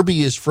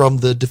 Kirby is from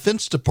the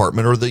Defense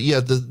Department, or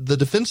the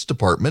Defense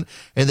Department,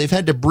 and they've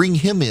had to bring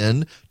him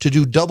in to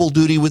do double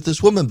duty with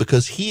this woman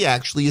because he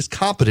actually is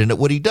competent at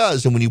what he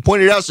does. And when you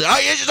point it out, say, "Oh,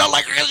 you just don't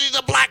like her because she's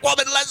a black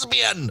woman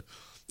lesbian."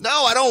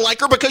 No, I don't like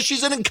her because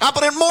she's an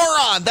incompetent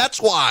moron.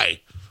 That's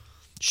why.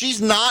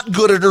 She's not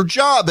good at her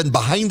job. And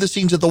behind the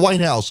scenes at the White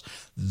House,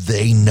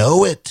 they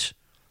know it.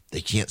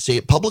 They can't say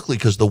it publicly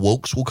because the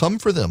wokes will come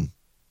for them.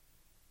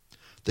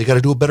 They got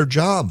to do a better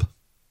job.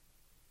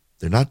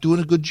 They're not doing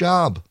a good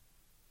job.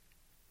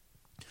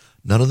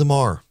 None of them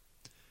are.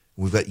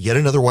 We've got yet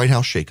another White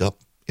House shakeup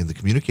in the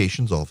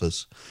communications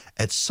office.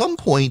 At some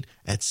point,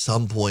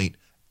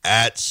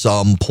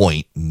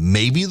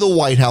 maybe the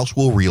White House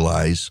will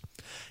realize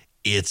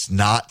it's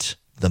not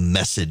the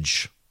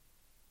message.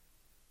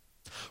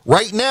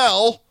 Right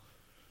now,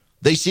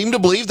 they seem to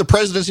believe, the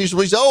president seems to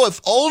believe, oh,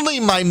 if only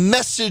my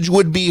message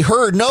would be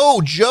heard. No,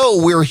 Joe,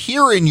 we're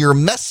hearing your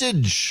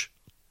message.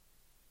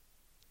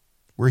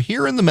 We're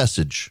hearing the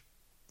message.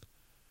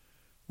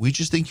 We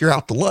just think you're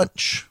out to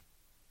lunch.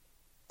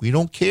 We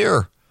don't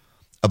care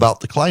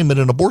about the climate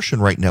and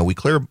abortion right now. We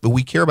care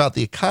about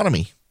the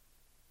economy.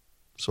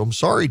 So I'm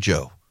sorry,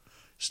 Joe.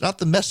 It's not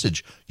the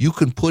message. You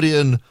can put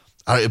in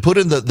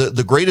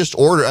the greatest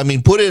order. I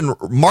mean, put in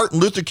Martin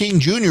Luther King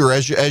Jr.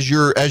 as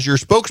your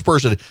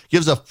spokesperson.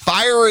 Gives a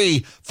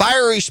fiery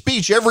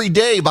speech every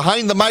day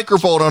behind the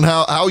microphone on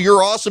how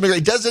you're awesome.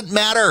 It doesn't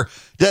matter.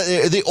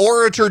 The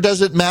orator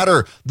doesn't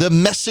matter. The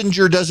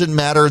messenger doesn't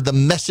matter. The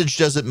message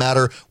doesn't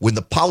matter when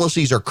the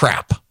policies are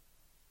crap.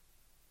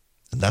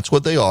 And that's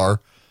what they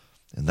are.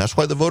 And that's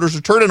why the voters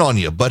are turning on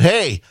you. But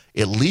hey,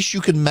 at least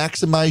you can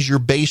maximize your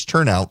base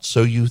turnout,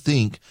 so you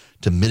think,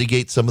 to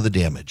mitigate some of the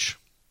damage.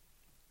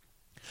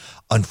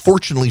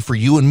 Unfortunately for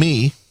you and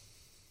me,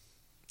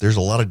 there's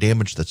a lot of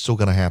damage that's still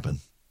going to happen.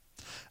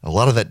 A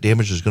lot of that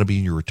damage is going to be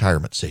in your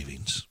retirement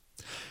savings.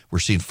 We're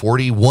seeing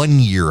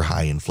 41-year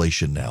high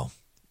inflation now.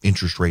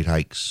 Interest rate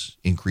hikes,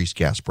 increased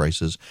gas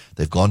prices.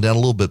 They've gone down a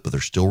little bit, but they're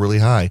still really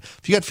high.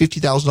 If you got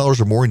 $50,000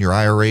 or more in your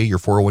IRA, your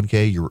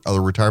 401k, your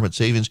other retirement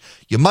savings,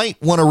 you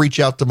might want to reach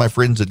out to my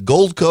friends at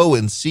Goldco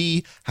and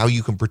see how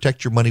you can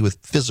protect your money with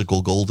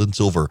physical gold and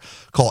silver.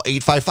 Call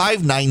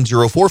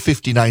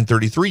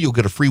 855-904-5933. You'll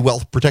get a free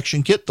wealth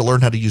protection kit to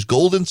learn how to use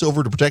gold and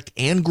silver to protect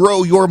and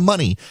grow your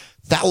money.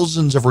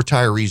 Thousands of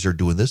retirees are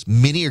doing this.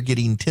 Many are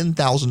getting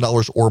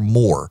 $10,000 or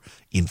more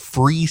in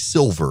free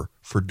silver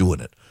for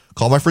doing it.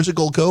 Call my friends at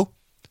Goldco.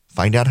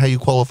 Find out how you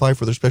qualify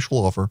for their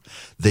special offer.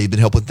 They've been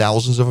helping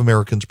thousands of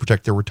Americans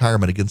protect their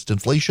retirement against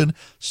inflation,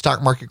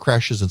 stock market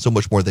crashes, and so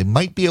much more. They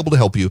might be able to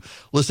help you.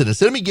 Listen,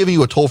 instead of me giving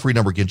you a toll-free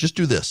number again, just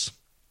do this.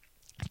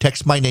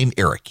 Text my name,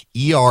 Eric,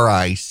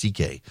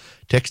 E-R-I-C-K.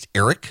 Text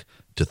Eric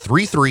to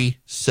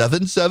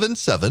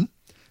 33777.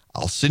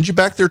 I'll send you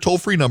back their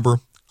toll-free number.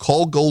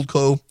 Call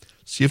Goldco.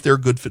 See if they're a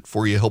good fit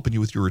for you, helping you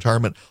with your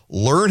retirement.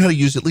 Learn how to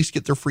use, at least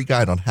get their free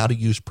guide on how to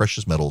use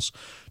precious metals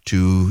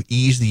to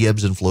ease the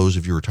ebbs and flows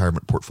of your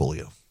retirement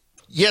portfolio.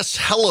 Yes,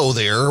 hello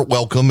there.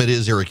 Welcome. It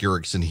is Eric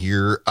Erickson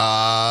here.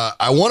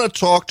 I want to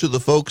talk to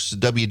the folks at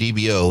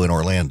WDBO in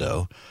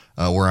Orlando,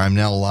 where I'm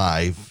now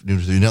live.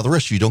 Now, the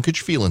rest of you, don't get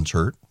your feelings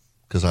hurt,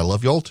 because I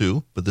love y'all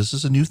too, but this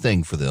is a new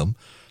thing for them.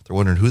 They're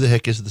wondering, who the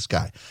heck is this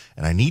guy?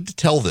 And I need to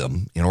tell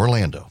them in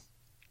Orlando,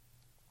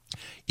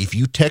 if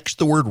you text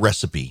the word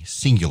recipe,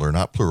 singular,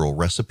 not plural,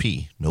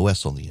 recipe, no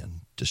S on the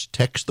end, just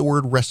text the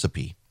word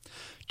recipe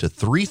to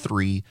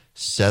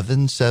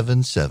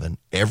 33777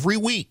 every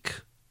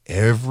week.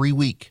 Every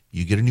week,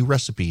 you get a new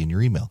recipe in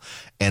your email.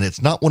 And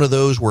it's not one of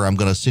those where I'm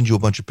going to send you a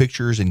bunch of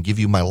pictures and give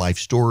you my life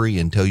story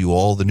and tell you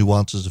all the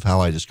nuances of how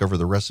I discover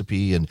the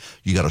recipe, and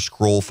you got to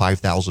scroll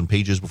 5,000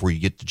 pages before you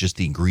get to just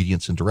the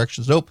ingredients and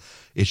directions. Nope.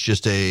 It's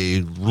just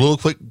a little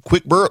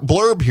quick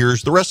blurb.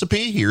 Here's the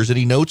recipe. Here's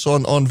any notes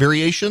on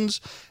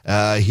variations.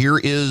 Here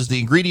is the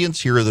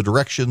ingredients. Here are the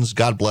directions.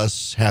 God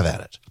bless. Have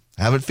at it.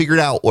 I haven't figured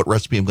out what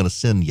recipe I'm going to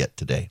send yet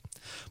today.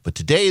 But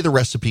today, the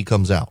recipe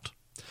comes out.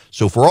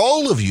 So for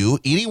all of you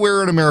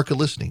anywhere in America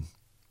listening,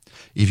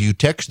 if you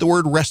text the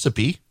word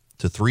recipe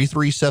to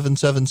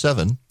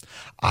 33777,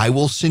 I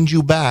will send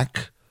you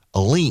back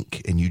a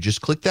link, and you just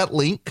click that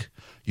link.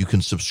 You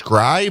can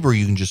subscribe, or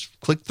you can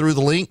just click through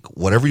the link,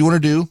 whatever you want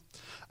to do.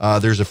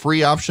 There's a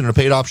free option and a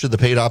paid option. The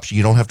paid option,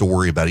 you don't have to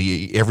worry about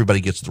it.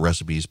 Everybody gets the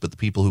recipes, but the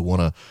people who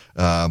want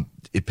to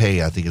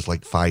pay, I think it's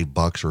like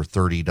 $5 or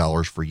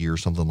 $30 for a year,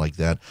 something like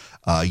that.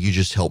 You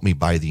just help me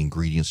buy the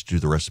ingredients to do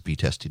the recipe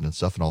testing and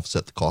stuff, and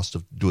offset the cost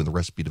of doing the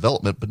recipe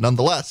development. But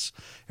nonetheless,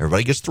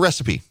 everybody gets the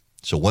recipe.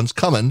 So one's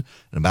coming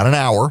in about an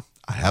hour.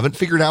 I haven't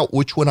figured out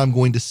which one I'm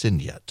going to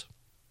send yet,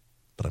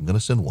 but I'm going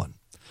to send one.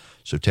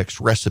 So text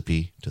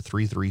recipe to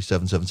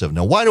 33777.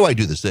 Now, why do I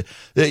do this?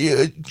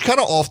 Kind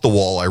of off the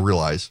wall, I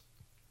realize.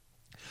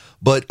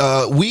 But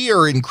we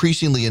are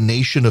increasingly a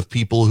nation of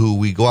people who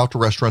we go out to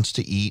restaurants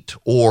to eat,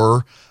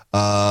 or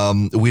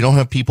we don't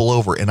have people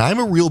over. And I'm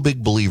a real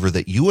big believer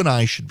that you and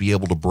I should be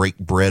able to break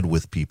bread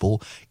with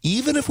people,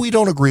 even if we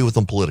don't agree with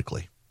them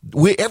politically.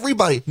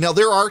 Everybody, now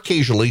there are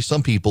occasionally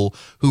some people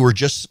who are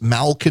just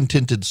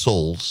malcontented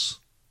souls,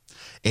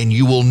 and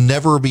you will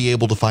never be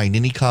able to find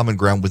any common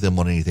ground with them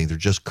on anything. They're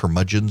just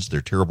curmudgeons.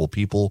 They're terrible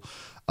people.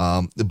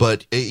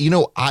 But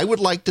I would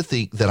like to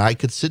think that I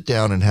could sit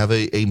down and have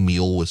a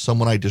meal with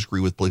someone I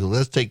disagree with politically.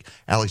 Let's take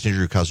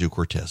Alexandria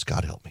Ocasio-Cortez.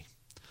 God help me.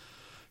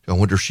 I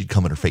wonder if she'd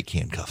come in her fake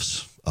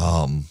handcuffs.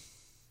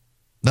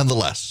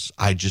 Nonetheless,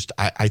 I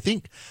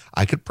think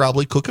I could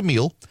probably cook a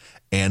meal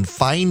and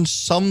find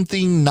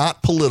something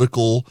not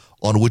political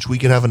on which we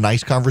could have a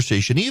nice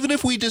conversation. Even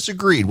if we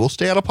disagreed, we'll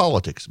stay out of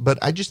politics. But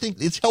I just think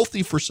it's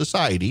healthy for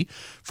society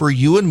for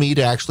you and me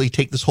to actually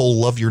take this whole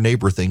love your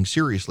neighbor thing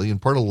seriously.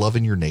 And part of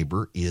loving your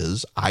neighbor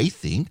is, I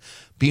think,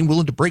 being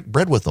willing to break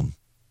bread with them,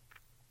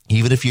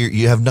 even if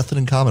you have nothing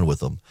in common with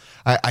them.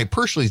 I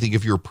personally think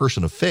if you're a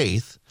person of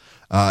faith,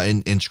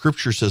 and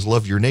Scripture says,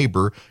 love your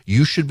neighbor,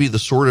 you should be the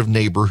sort of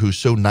neighbor who's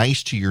so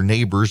nice to your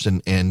neighbors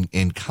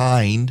and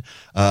kind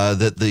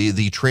that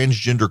the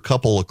transgender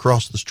couple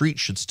across the street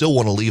should still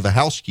want to leave a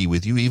house key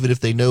with you, even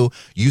if they know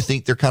you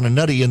think they're kind of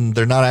nutty and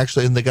they're not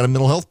actually, and they got a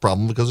mental health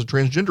problem because of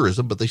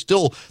transgenderism, but they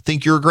still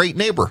think you're a great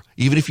neighbor,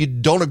 even if you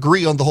don't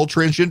agree on the whole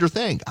transgender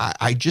thing.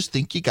 I just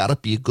think you got to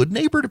be a good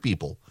neighbor to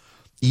people,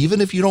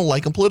 even if you don't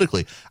like them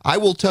politically. I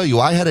will tell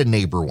you, I had a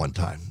neighbor one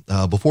time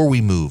before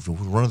we moved.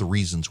 One of the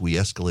reasons we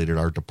escalated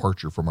our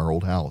departure from our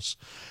old house.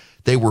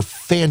 They were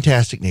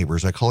fantastic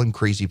neighbors. I call him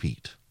Crazy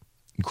Pete.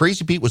 And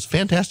Crazy Pete was a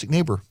fantastic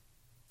neighbor.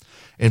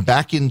 And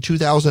back in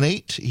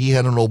 2008, he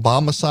had an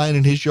Obama sign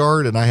in his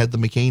yard, and I had the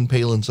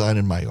McCain-Palin sign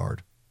in my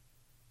yard.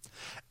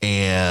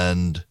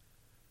 And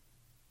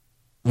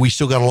we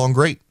still got along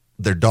great.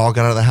 Their dog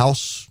got out of the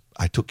house.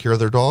 I took care of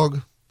their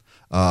dog,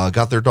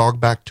 got their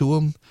dog back to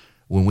them.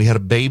 When we had a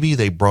baby,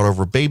 they brought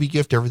over a baby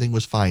gift. Everything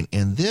was fine.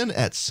 And then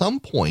at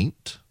some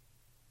point,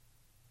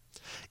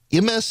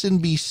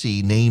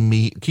 MSNBC named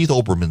me, Keith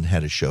Olbermann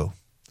had a show,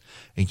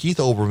 and Keith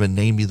Olbermann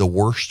named me the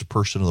worst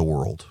person in the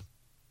world.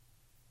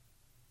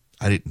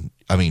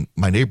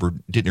 My neighbor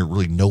didn't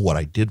really know what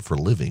I did for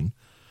a living.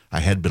 I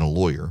had been a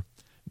lawyer,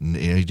 and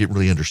he didn't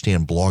really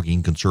understand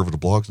blogging,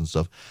 conservative blogs and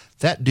stuff.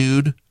 That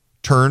dude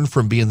turned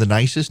from being the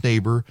nicest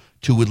neighbor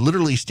to would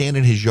literally stand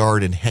in his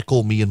yard and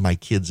heckle me and my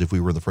kids if we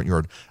were in the front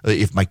yard.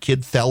 If my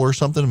kid fell or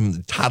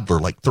something, toddler,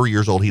 like 3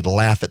 years old, he'd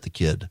laugh at the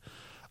kid,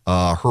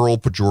 hurl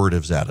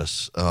pejoratives at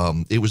us.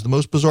 It was the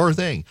most bizarre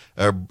thing,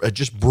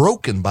 just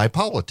broken by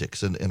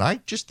politics. And I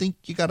just think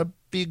you got to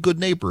be a good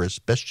neighbor as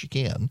best you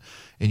can,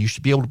 and you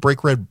should be able to break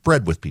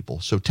bread with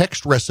people. So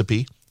text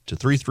recipe to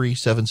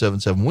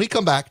 33777. When we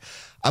come back,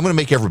 I'm going to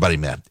make everybody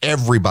mad.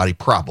 Everybody,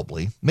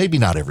 probably, maybe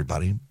not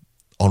everybody,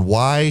 on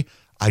why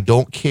I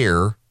don't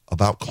care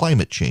about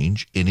climate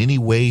change in any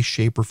way,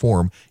 shape, or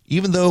form,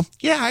 even though,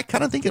 I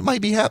kind of think it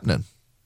might be happening.